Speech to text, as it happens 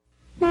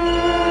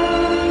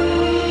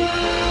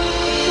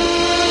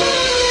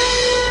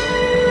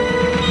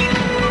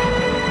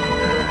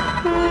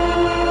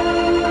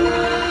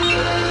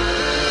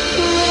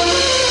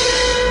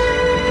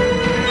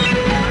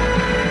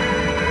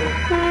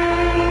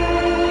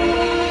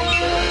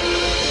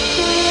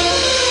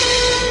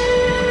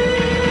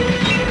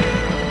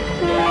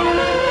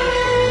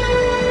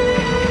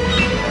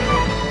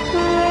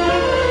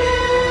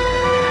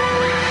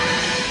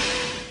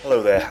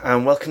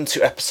and welcome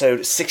to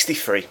episode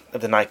 63 of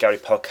the Night Gallery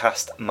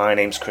podcast. My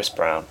name's Chris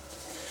Brown.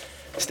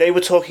 Today we're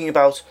talking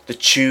about The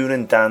Tune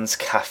and Dance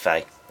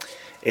Cafe.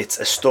 It's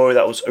a story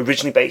that was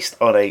originally based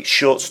on a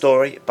short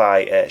story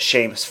by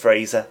Seamus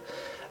Fraser.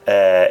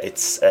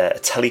 It's a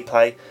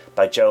teleplay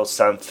by Gerald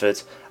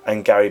Sanford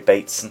and Gary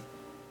Bateson,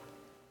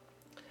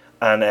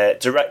 and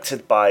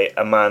directed by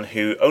a man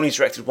who only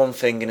directed one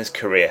thing in his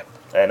career,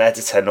 an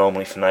editor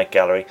normally for Night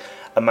Gallery,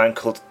 a man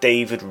called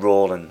David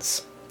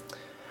Rawlins.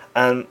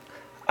 And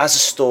as a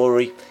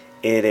story,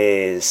 it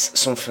is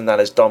something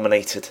that is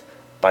dominated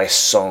by a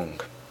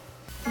song.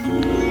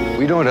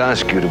 We don't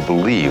ask you to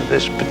believe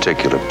this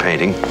particular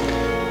painting,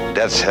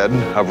 Death's Head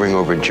hovering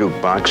over a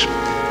jukebox,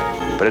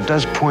 but it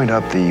does point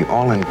out the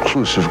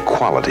all-inclusive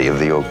quality of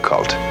the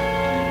occult.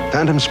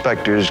 Phantom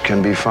specters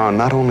can be found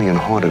not only in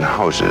haunted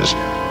houses,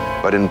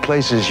 but in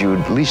places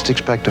you'd least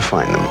expect to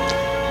find them.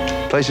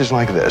 Places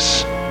like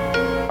this.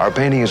 Our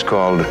painting is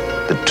called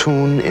The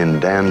Tune in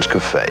Dan's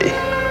Cafe.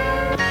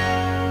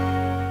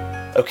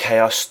 Okay,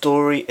 our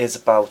story is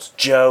about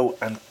Joe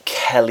and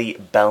Kelly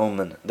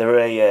Bellman.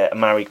 They're a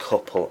married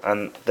couple,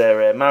 and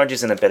their marriage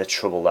is in a bit of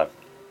trouble though.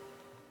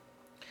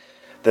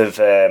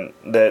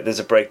 There's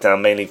a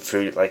breakdown mainly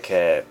through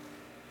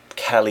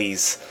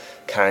Kelly's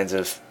kind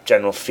of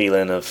general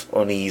feeling of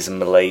unease and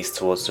malaise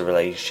towards the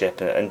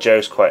relationship, and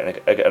Joe's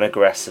quite an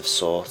aggressive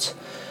sort.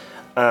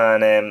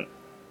 And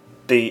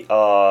they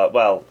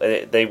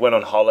went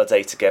on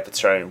holiday together to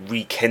try and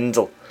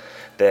rekindle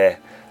their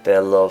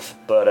love,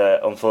 but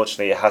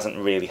unfortunately it hasn't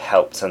really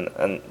helped,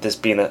 and there's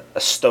been a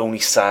stony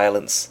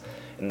silence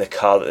in the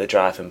car that they're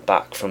driving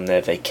back from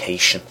their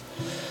vacation.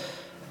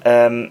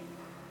 They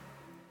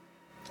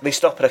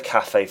stop at a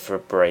cafe for a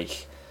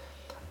break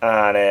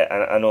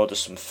and order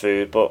some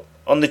food, but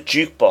on the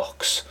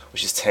jukebox,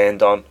 which is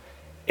turned on,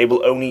 it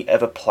will only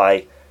ever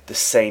play the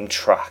same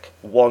track,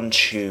 one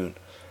tune,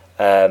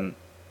 a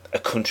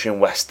country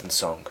and western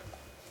song.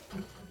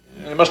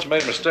 They must have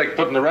made a mistake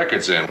putting the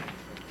records in.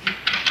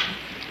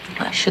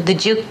 Why should the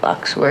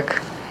jukebox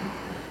work?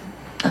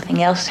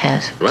 Nothing else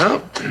has.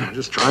 Well,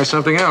 just try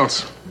something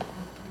else.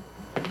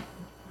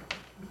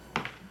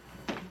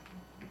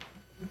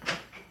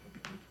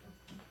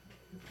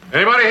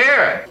 Anybody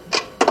here?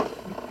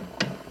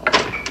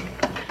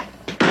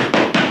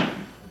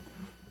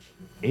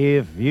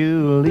 If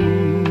you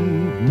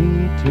leave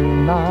me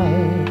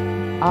tonight,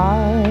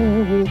 I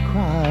will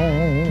cry.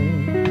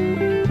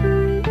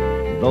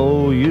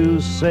 Though you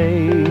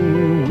say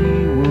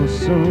we will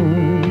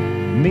soon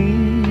meet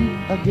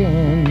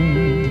again,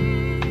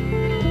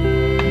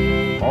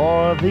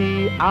 for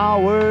the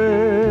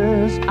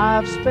hours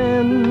I've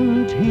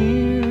spent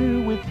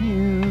here with you.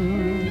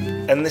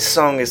 And this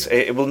song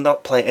it will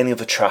not play any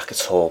other track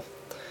at all.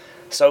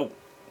 So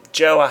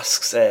Joe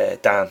asks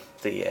Dan,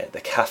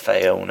 the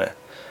cafe owner,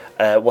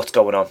 what's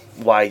going on?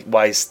 Why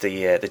is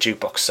the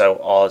jukebox so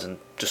odd and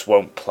just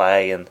won't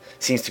play, and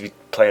seems to be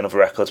playing other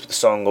records, but the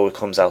song always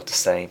comes out the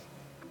same.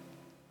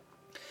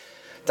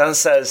 Dan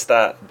says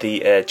that the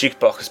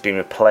jukebox has been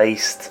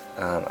replaced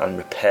and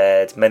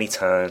repaired many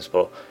times,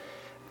 but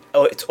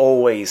it's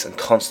always and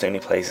constantly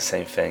plays the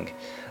same thing.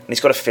 And he's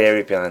got a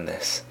theory behind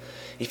this.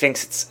 He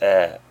thinks it's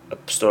a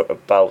story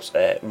about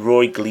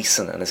Roy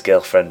Gleason and his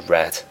girlfriend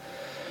Red.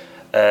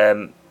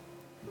 They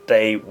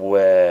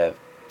went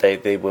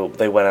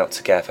out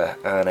together,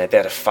 and they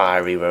had a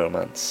fiery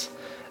romance.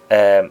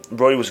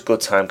 Roy was a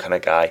good time kind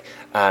of guy,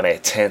 and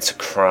it turned to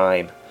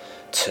crime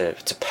to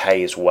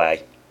pay his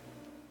way.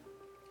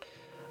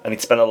 And he'd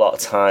spent a lot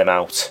of time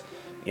out,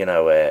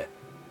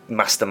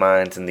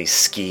 masterminding these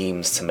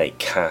schemes to make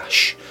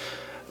cash.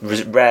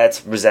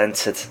 Red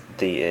resented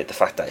the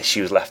fact that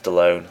she was left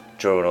alone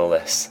during all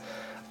this,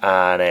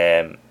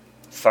 and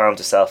found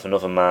herself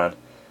another man,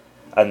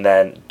 and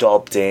then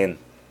dobbed in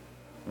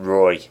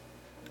Roy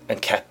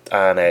and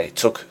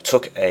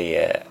took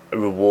a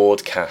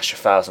reward cash,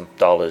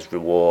 $1,000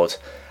 reward,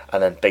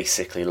 and then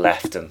basically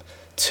left him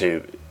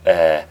to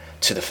the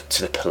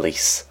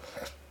police.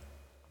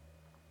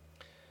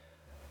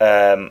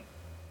 To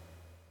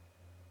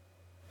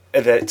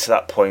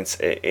that point,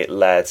 it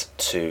led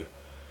to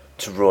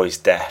Roy's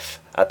death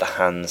at the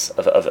hands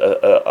of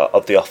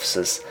the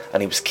officers,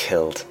 and he was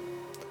killed.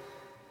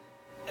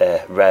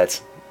 Red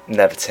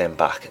never turned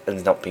back and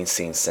has not been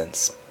seen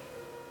since.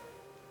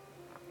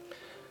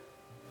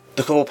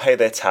 The couple pay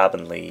their tab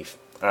and leave,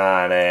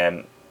 and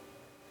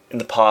in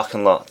the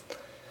parking lot,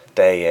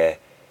 they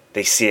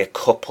see a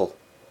couple,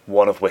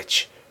 one of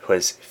which who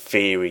has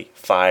fiery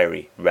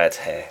red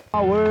hair.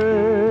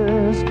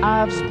 Hours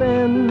I've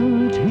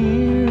spent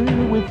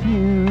here with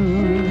you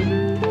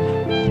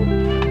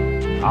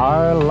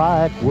are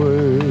like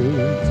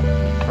words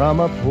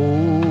from a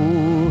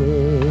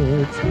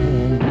poet's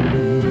pen.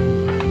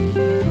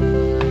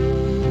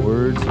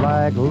 Words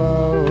like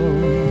love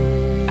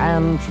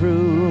and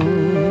truth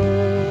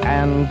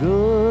and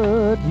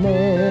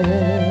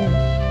goodness.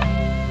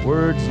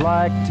 Words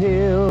like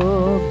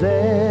till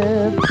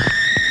death.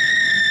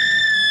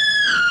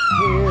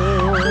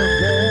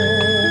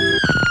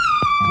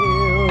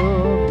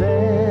 Till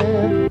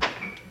death.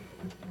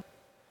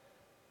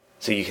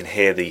 so you can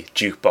hear the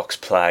jukebox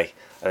play,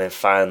 and then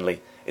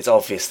finally it's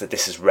obvious that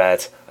this is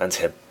Red and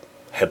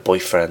her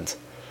boyfriend,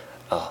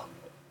 or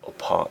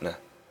partner,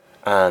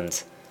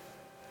 and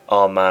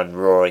our man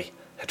Roy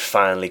had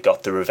finally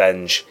got the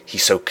revenge he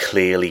so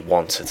clearly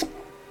wanted.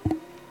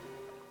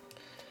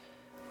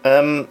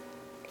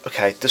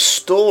 Okay, the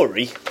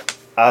story,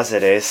 as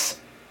it is,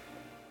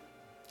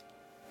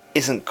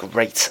 isn't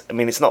great. I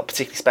mean, it's not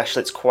particularly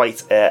special. It's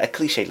quite a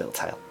cliche little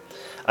tale.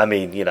 I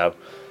mean, you know,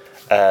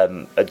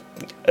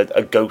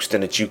 a ghost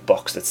in a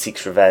jukebox that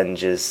seeks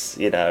revenge is,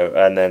 you know,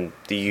 and then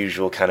the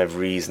usual kind of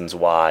reasons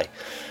why.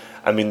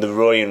 I mean, the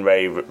Roy and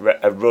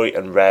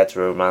Red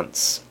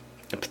romance,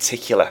 in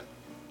particular,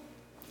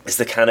 is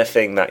the kind of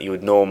thing that you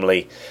would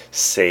normally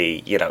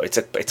see. You know, it's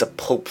a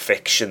Pulp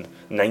Fiction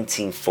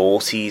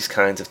 1940s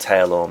kind of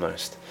tale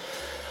almost.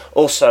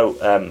 Also,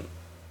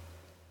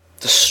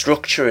 the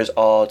structure is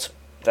odd,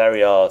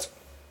 very odd.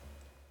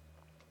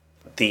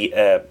 The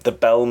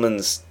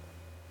Bellmans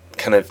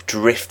kind of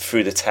drift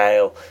through the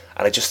tale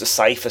and are just a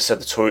cipher, so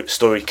the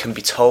story can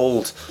be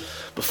told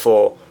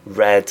before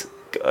Red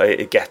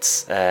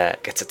gets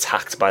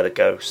attacked by the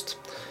ghost.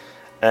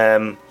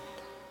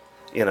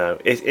 You know,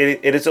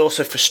 it is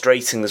also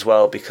frustrating as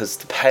well, because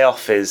the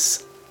payoff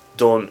is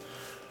done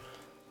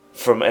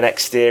from an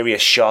exterior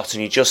shot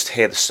and you just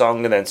hear the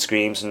song and then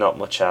screams and not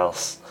much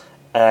else.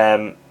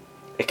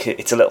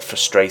 It's a little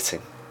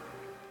frustrating.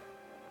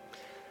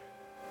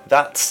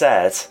 That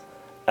said,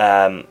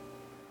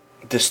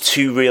 there's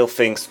two real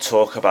things to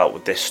talk about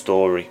with this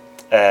story.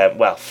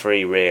 Well,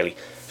 three really.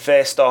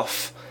 First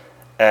off,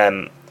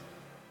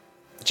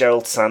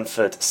 Gerald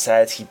Sanford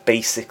said he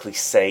basically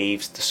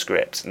saved the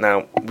script.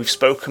 Now, we've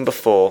spoken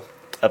before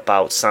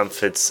about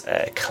Sanford's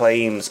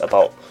claims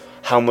about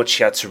how much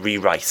he had to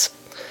rewrite.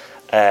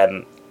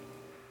 I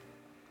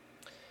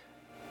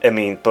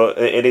mean, but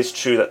it is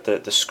true that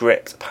the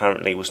script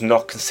apparently was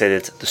not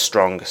considered the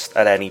strongest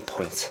at any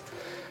point.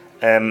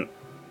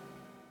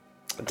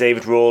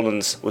 David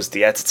Rawlins was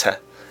the editor.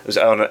 It was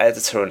an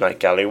editor on Night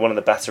Gallery, one of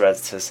the better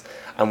editors,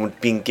 and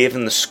had been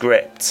given the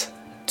script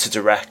to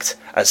direct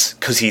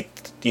because he,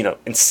 you know,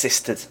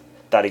 insisted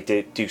that he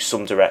did do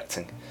some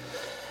directing.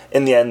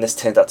 In the end, this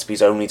turned out to be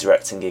his only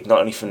directing gig, not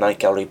only for Night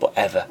Gallery but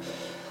ever.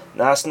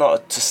 Now, that's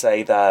not to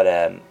say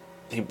that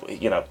he,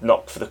 you know,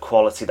 not for the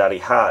quality that he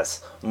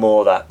has,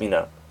 more that, you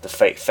know, the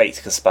fate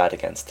conspired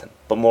against him.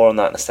 But more on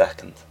that in a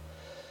second.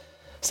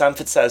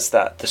 Sanford says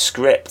that the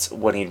script,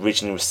 when he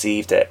originally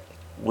received it,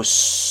 was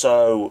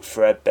so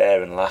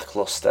threadbare and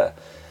lackluster.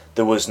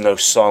 There was no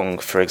song,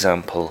 for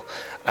example,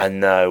 and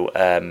no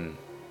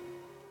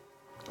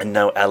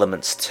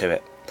elements to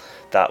it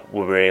that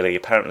were really.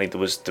 Apparently, there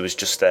was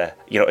just a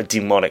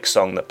demonic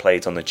song that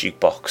played on the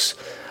jukebox,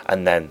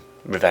 and then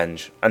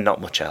revenge, and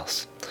not much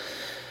else.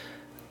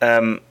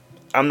 I'm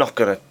not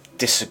going to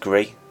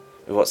disagree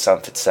with what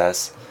Sanford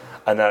says.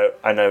 I know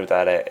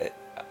that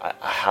I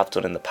have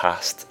done in the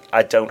past.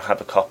 I don't have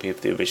a copy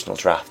of the original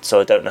draft, so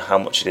I don't know how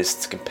much it is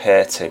to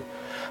compare to.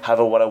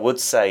 However, what I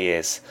would say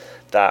is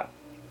that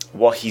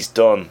what he's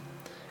done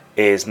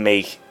is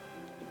make,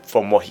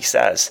 from what he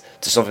says,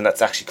 to something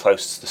that's actually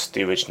close to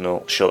the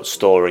original short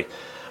story,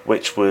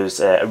 which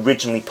was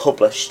originally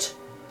published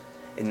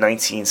in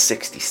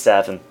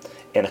 1967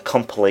 in a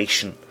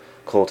compilation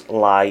called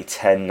Lie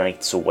 10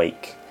 Nights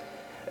Awake.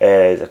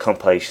 A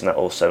compilation that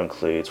also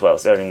includes, well,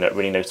 it's only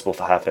really notable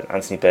for having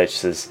Anthony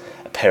Burgess's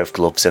A Pair of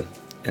Gloves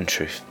in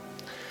truth.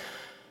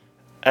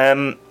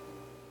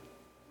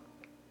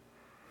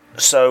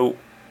 So,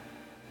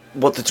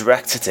 what the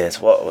director did,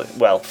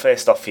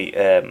 first off,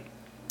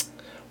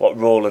 what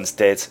Rawlins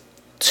did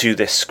to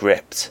this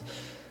script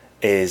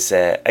is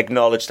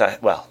acknowledge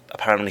that, well,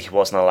 apparently he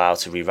wasn't allowed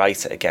to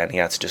rewrite it again. He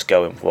had to just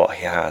go in with what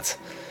he had.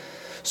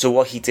 So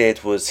what he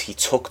did was he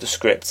took the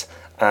script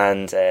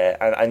and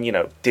you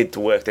know, did the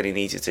work that he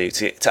needed to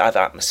do to add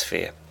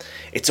atmosphere.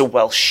 It's a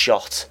well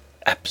shot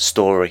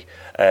story,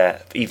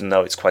 even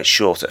though it's quite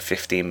short at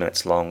 15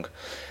 minutes long.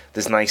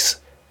 There's nice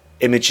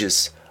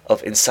images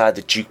of inside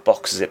the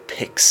jukebox as it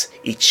picks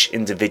each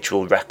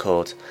individual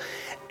record.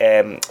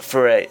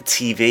 For a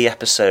TV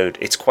episode,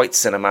 it's quite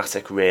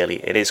cinematic, really.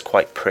 It is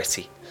quite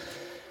pretty.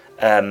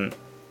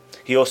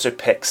 He also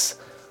picks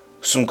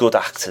some good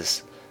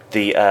actors.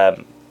 The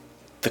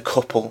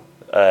couple,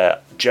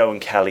 Joe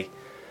and Kelly,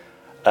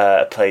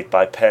 played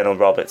by Pernell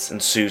Roberts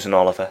and Susan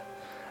Oliver.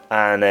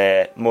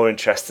 And more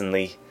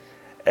interestingly,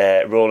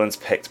 Rawlins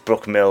picked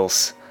Brooke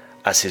Mills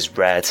as his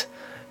Red,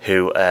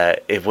 who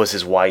it was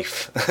his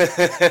wife.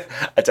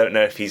 I don't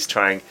know if he's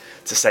trying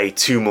to say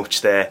too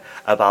much there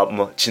about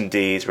much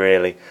indeed,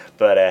 really,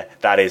 but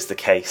that is the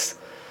case.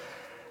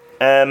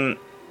 I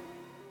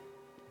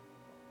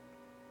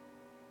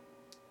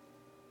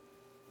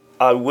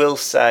will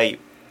say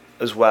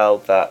as well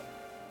that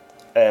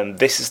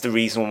this is the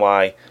reason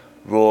why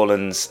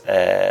Rawlins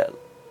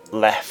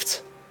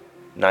left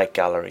Night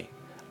Gallery.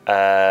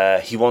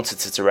 He wanted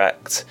to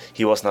direct.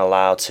 He wasn't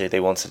allowed to. They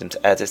wanted him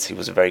to edit. He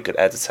was a very good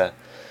editor.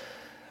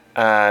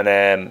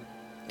 And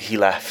he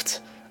left.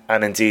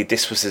 and indeed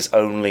this was his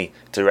only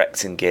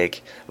directing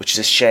gig, which is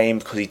a shame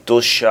because he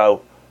does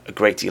show a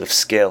great deal of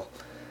skill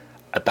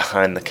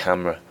behind the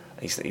camera.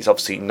 He's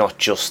obviously not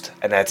just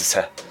an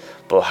editor,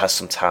 but has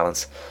some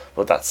talent.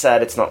 But that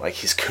said, it's not like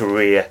his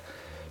career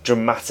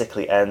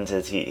dramatically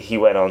ended. He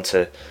went on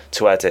to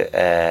edit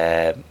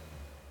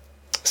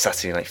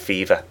Saturday Night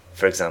Fever,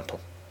 for example.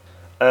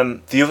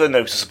 The other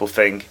noticeable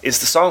thing is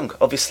the song,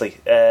 obviously.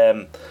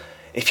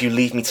 If You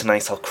Leave Me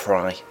Tonight I'll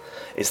Cry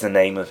is the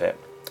name of it.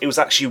 It was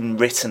actually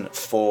written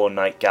for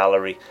Night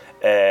Gallery,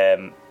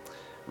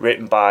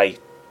 written by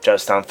Joe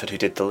Stanford, who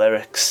did the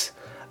lyrics,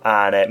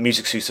 and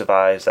music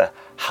supervisor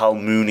Hal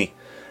Mooney.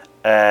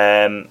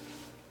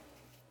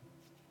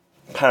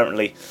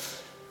 Apparently,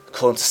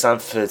 according to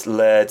Stanford,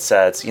 Laird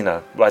said,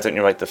 why don't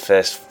you write the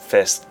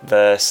first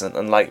verse,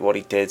 and like what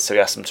he did, so he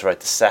asked him to write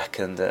the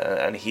second,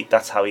 and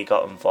that's how he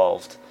got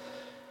involved.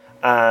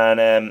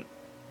 And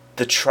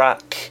the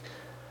track,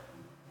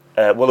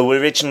 it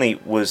originally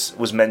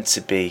was meant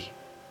to be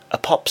a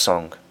pop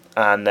song,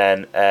 and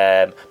then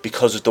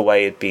because of the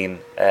way it had been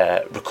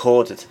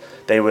recorded,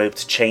 they were able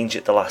to change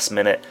it the last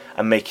minute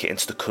and make it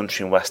into the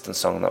country and western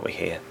song that we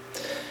hear.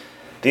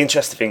 The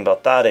interesting thing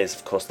about that is,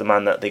 of course, the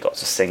man that they got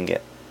to sing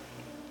it.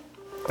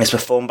 It's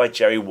performed by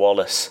Jerry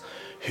Wallace,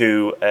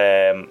 who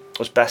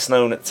was best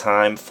known at the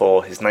time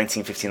for his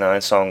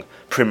 1959 song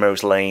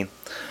Primrose Lane.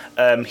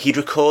 He'd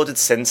recorded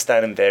since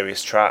then in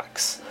various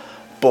tracks,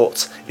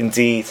 but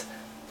indeed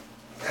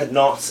had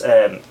not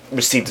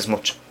received as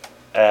much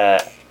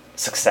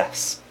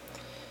success.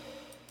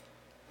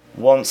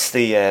 Once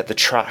the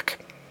track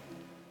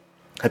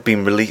had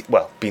been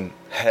been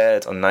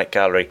heard on Night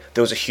Gallery,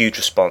 there was a huge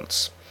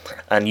response,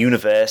 and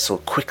Universal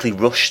quickly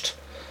rushed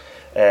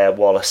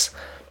Wallace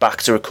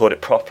back to record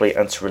it properly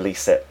and to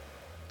release it.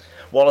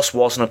 Wallace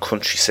wasn't a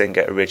country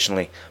singer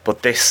originally,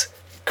 but this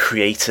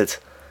created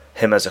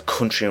him as a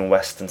country and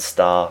western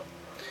star.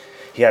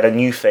 He had a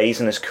new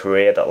phase in his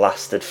career that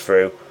lasted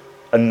through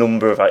a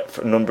number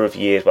of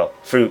years,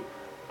 through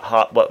a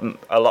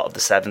lot of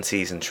the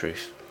 70s in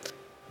truth.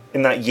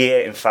 In that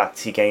year, in fact,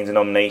 he gained a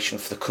nomination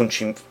for the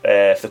Country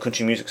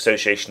Music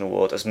Association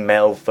Award as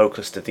Male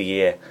Vocalist of the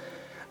Year,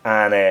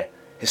 and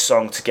his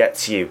song "To Get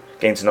to You"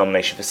 gained a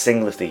nomination for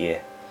Single of the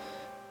Year.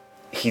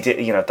 He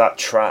did, that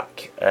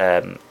track,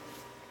 the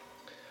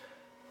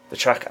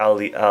track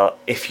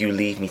 "If You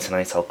Leave Me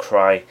Tonight I'll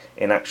Cry,"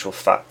 in actual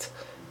fact,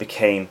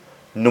 became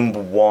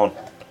 #1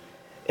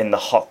 in the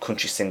Hot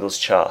Country Singles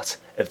chart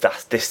of the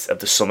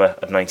summer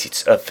of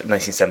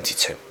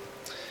 1972.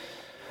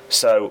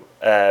 So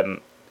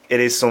it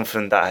is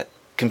something that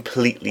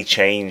completely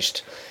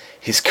changed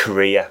his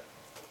career.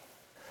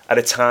 At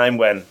a time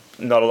when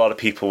not a lot of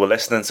people were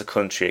listening to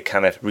country, it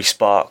kind of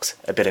re-sparked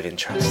a bit of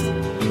interest.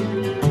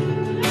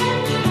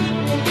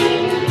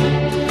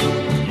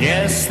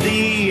 Yes,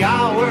 the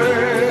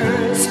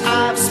hours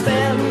I've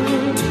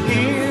spent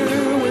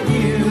here with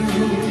you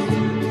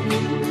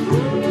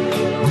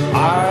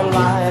are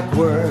like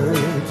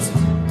words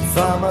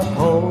from a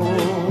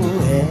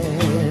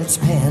poet's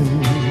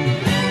pen.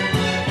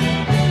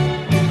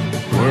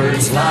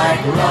 Words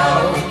like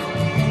love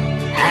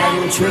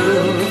and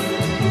truth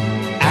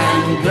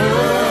and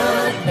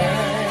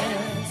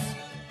goodness.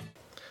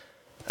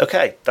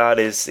 Okay, that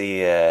is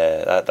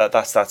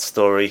that's that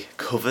story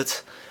covered.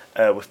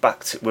 We're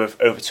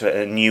over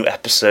to a new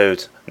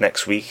episode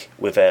next week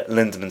with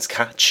Lindeman's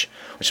Catch,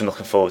 which I'm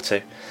looking forward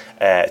to.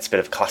 It's a bit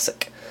of a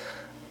classic.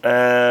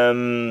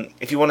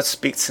 If you want to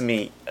speak to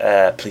me,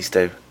 please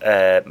do.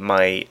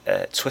 My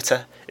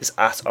Twitter is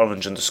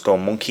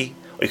 @orange_monkey,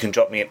 or you can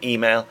drop me an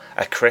email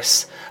at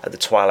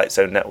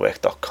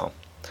chris@thetwilightzonenetwork.com.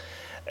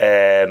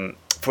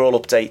 For all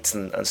updates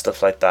and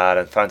stuff like that,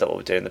 and find out what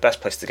we're doing, the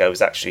best place to go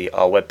is actually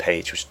our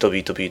webpage, which is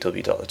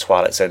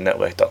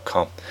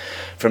www.thetwilightzonenetwork.com.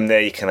 From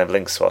there you can have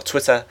links to our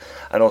Twitter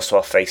and also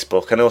our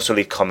Facebook, and also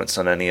leave comments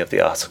on any of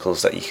the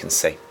articles that you can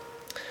see.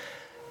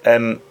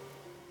 So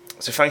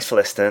thanks for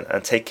listening,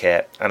 and take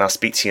care, and I'll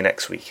speak to you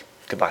next week.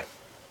 Goodbye.